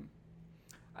was,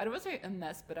 I don't want to say a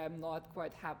mess, but I'm not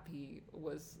quite happy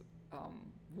with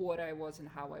what I was and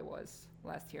how I was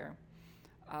last year.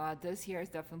 This year is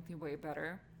definitely way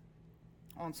better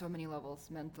on so many levels,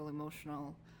 mental,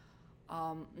 emotional.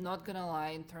 Not gonna lie,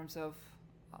 in terms of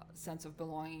sense of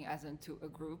belonging as into a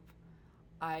group,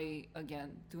 I,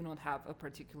 again, do not have a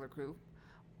particular group,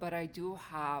 but I do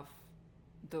have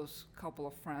those couple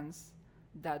of friends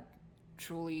that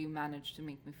truly manage to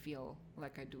make me feel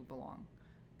like I do belong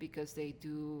because they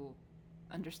do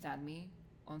understand me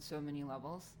on so many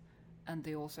levels, and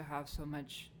they also have so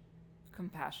much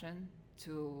compassion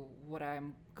to what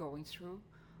I'm going through,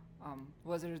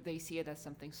 whether they see it as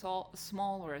something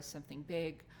small or as something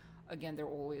big. Again, they're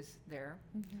always there.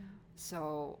 Mm-hmm.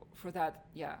 So for that,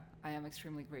 yeah, I am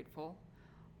extremely grateful.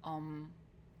 Um,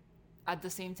 at the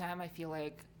same time, I feel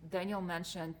like Daniel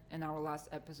mentioned in our last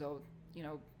episode,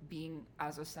 being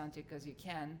as authentic as you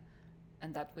can,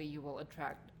 and that way you will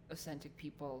attract authentic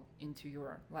people into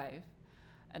your life.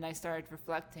 And I started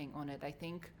reflecting on it. I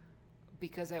think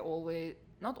because I always,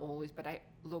 not always, but I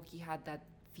low-key had that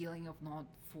feeling of not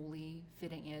fully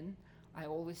fitting in. I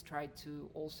always tried to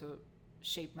also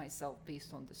shape myself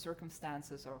based on the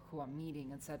circumstances or who I'm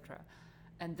meeting, etc.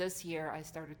 And this year I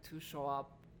started to show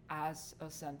up as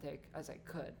authentic as I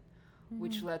could,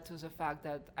 which led to the fact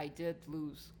that I did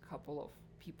lose a couple of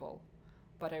people,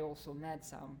 but I also met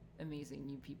some amazing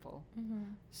new people. Mm-hmm.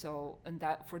 So, and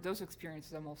that for those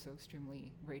experiences, I'm also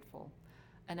extremely grateful.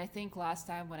 And I think last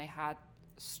time when I had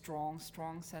strong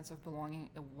sense of belonging,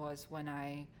 it was when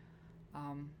I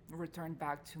returned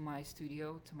back to my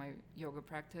studio, to my yoga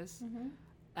practice. Mm-hmm.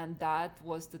 And that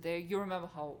was the day. You remember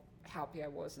how happy I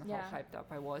was and Yeah. how hyped up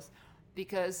I was,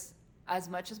 because as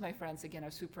much as my friends again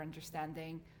are super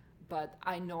understanding, but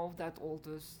I know that all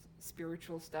those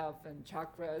spiritual stuff and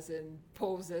chakras and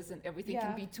poses and everything Yeah.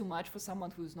 can be too much for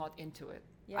someone who's not into it.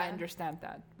 Yeah. I understand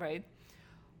that, right?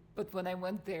 But when I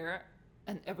went there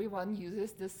and everyone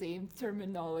uses the same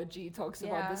terminology, talks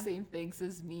about Yeah. the same things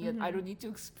as me, and I Mhm. don't need to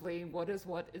explain what is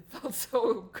what, it felt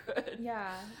so good.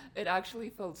 Yeah. It actually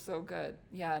felt so good.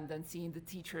 Yeah, and then seeing the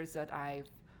teachers that I've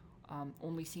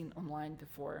only seen online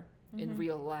before in Mhm.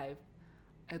 real life,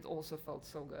 it also felt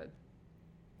so good.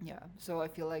 Yeah, so I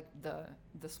feel like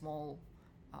the small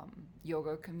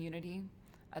yoga community,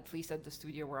 at least at the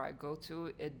studio where I go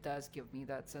to, it does give me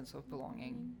that sense of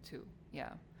belonging Mhm. too.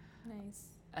 Yeah, Nice.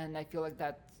 and I feel like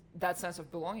that sense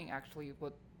of belonging actually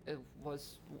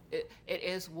it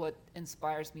is what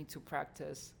inspires me to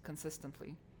practice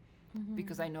consistently,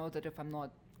 because I know that if I'm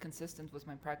not consistent with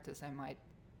my practice, I might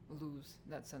lose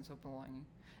that sense of belonging.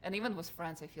 And even with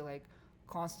friends, I feel like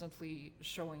constantly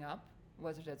showing up,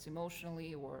 whether that's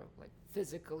emotionally or like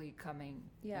physically coming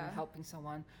Yeah. and helping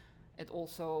someone, it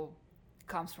also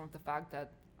comes from the fact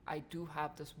that I do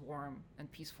have this warm and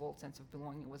peaceful sense of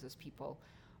belonging with these people,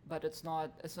 but it's not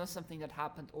something that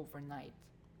happened overnight.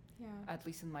 Yeah. At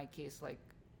least in my case, like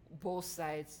both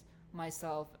sides,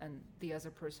 myself and the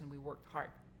other person, we worked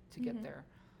hard to get Mhm. there,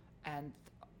 and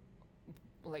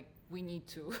like we need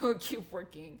to keep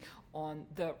working on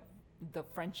the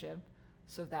friendship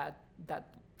so that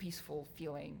that peaceful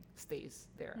feeling stays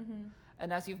there. Mhm.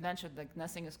 And as you've mentioned, like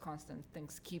nothing is constant,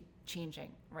 things keep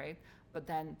changing, right? But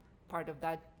then part of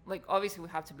that, like obviously we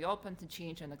have to be open to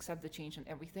change and accept the change and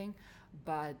everything,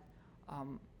 but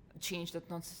change does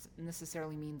not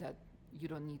necessarily mean that you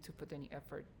don't need to put any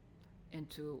effort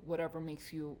into whatever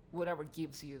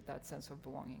gives you that sense of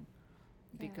belonging.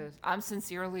 Yeah. Because I'm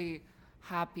sincerely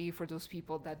happy for those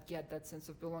people that get that sense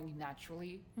of belonging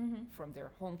naturally Mhm. from their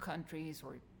home countries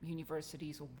or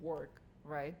universities or work,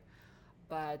 right?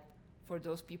 But for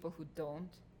those people who don't,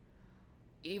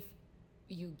 if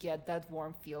you get that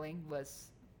warm feeling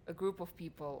with a group of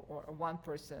people or one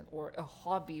person or a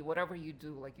hobby, whatever you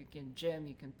do, like you can gym,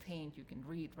 you can paint, you can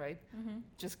read, right? Mhm.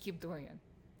 Just keep doing it.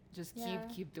 Just Yeah.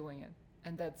 keep doing it.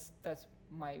 And that's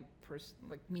my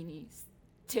mini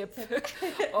tip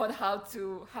Tip. on how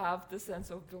to have the sense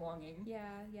of belonging.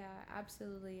 Yeah, yeah,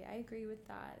 absolutely. I agree with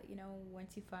that. You know,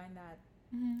 once you find that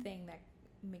Mhm. thing that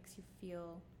makes you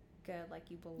feel good, like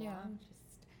you belong, Yeah.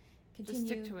 just Just continue.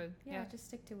 stick to it. Yeah, just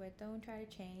stick to it. Don't try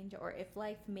to change. Or if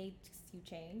life makes you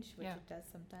change, which Yeah. it does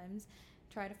sometimes,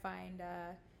 try to find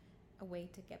a way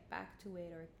to get back to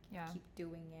it or Yeah. keep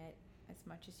doing it as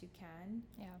much as you can.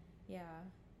 Yeah. Yeah.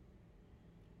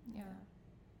 Yeah.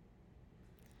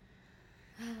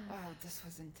 Wow, this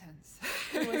was intense.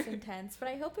 It was intense, but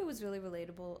I hope it was really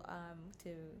relatable to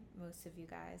most of you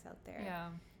guys out there. Yeah.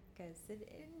 Because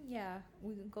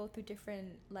we go through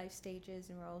different life stages,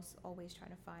 and we're always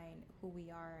trying to find who we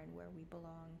are and where we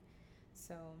belong.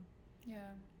 So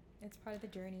Yeah. it's part of the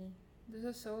journey. These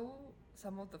are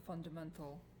some of the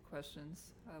fundamental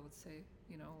questions, I would say,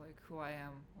 like who I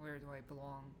am, where do I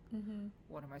belong, Mm-hmm.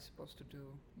 what am I supposed to do,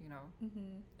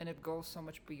 Mm-hmm. and it goes so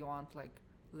much beyond like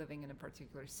living in a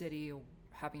particular city or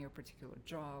having a particular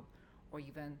job, or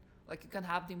even like you can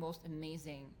have the most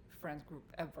amazing friend group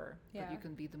ever, Yeah. but you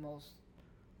can be the most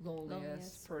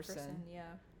loneliest person,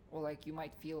 Yeah. or like you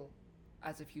might feel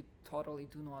as if you totally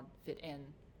do not fit in,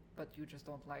 but you just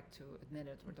don't like to admit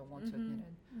it or don't want to admit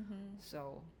it. Mm-hmm.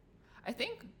 So I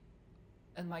think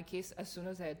in my case, as soon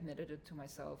as I admitted it to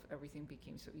myself, everything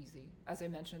became so easy. As I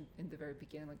mentioned in the very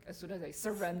beginning, like as soon as I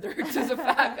surrendered to the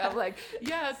fact, I'm like,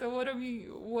 yeah, so what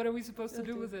are we supposed to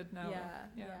do with it now?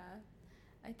 Yeah.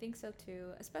 I think so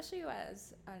too, especially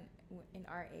as in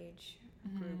our age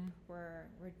group, Mhm. where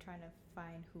we're trying to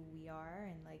find who we are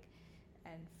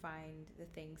and find the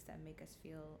things that make us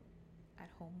feel at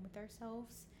home with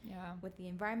ourselves, Yeah. with the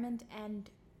environment, and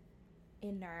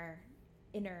in our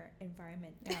inner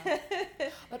environment. Yeah.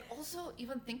 But also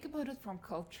even think about it from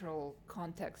cultural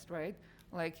context, right?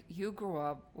 Like you grew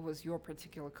up with your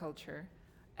particular culture,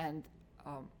 and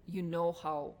you know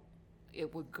how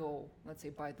it would go, let's say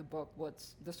by the book,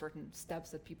 what's the certain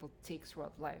steps that people take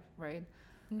throughout life, right?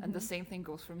 And the Mhm. same thing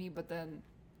goes for me, but then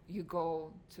you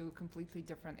go to a completely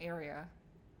different area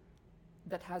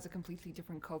that has a completely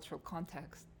different cultural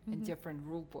context and Mhm. different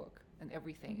rule book and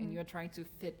everything, and Mhm. you're trying to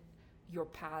fit your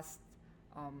past,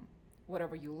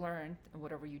 whatever you learned and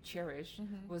whatever you cherish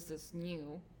Mhm. was this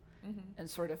new, Mhm. and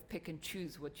sort of pick and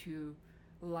choose what you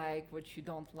like, what you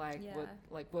don't like, Yeah.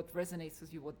 what resonates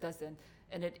with you, what doesn't.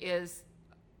 And it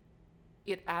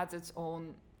adds its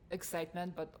own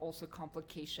excitement, but also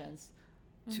complications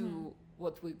to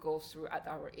what we go through at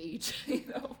our age, you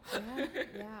know. Yeah,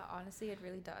 yeah, honestly, it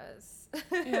really does.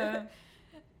 Yeah.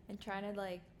 And trying to,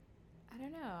 like, I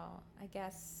don't know, I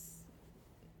guess,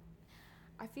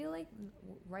 I feel like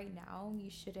right now you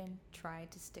shouldn't try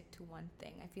to stick to one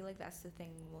thing. I feel like that's the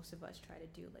thing most of us try to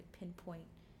do, like pinpoint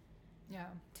Yeah.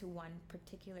 to one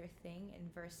particular thing,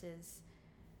 and versus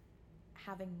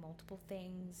having multiple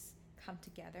things come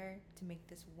together to make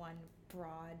this one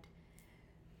broad.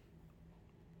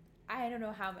 I don't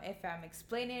know how, if I'm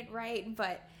explaining it right,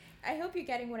 but I hope you're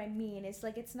getting what I mean. It's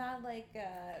like, it's not like,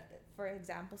 for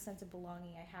example, sense of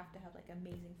belonging. I have to have like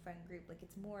amazing friend group. Like,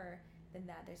 it's more than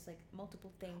that. There's like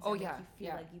multiple things Oh, that yeah, make you feel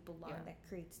yeah, like you belong. yeah. That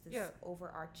creates this Yeah.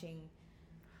 overarching.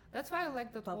 That's why I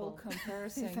like that whole Bubble.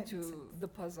 comparison If that makes to sense. the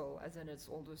puzzle, as in it's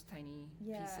all those tiny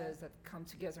Yeah. pieces that come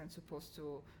together and supposed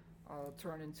to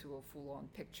turn into a full-on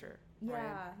picture. Yeah,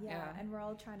 right? yeah, and we're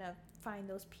all trying to find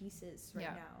those pieces right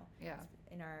Yeah. now Yeah.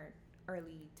 in our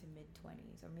early to mid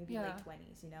 20s, or maybe Yeah. late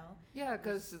 20s. You know. Yeah,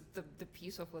 because the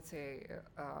piece of, let's say,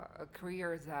 a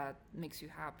career that makes you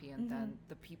happy, and then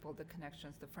the people, the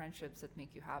connections, the friendships that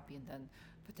make you happy, and then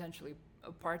potentially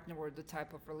a partner or the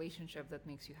type of relationship that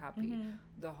makes you happy,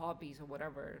 the hobbies or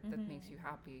whatever that makes you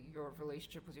happy, your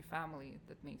relationship with your family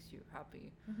that makes you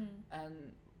happy,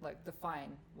 and like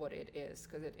define what it is,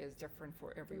 because it is different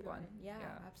for everyone. Yeah,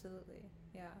 Yeah. absolutely.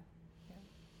 Yeah. Yeah.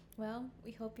 Well,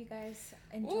 we hope you guys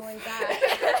enjoy Oof.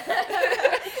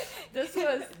 that. This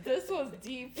was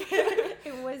deep.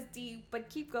 It was deep, but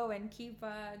keep going. Keep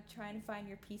trying to find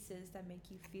your pieces that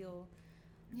make you feel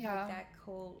Yeah. like that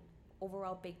whole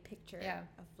overall big picture Yeah.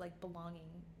 of like belonging,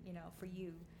 you know, for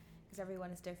you, because everyone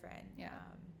is different. Yeah.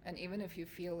 And even if you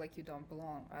feel like you don't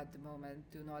belong at the moment,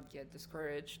 do not get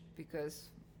discouraged, because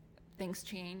things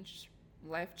change,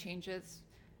 life changes,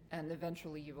 and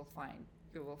eventually you will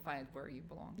find where you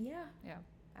belong. Yeah, Yeah.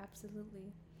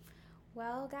 absolutely.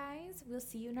 Well, guys, we'll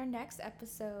see you in our next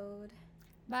episode.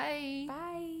 Bye.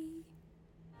 Bye.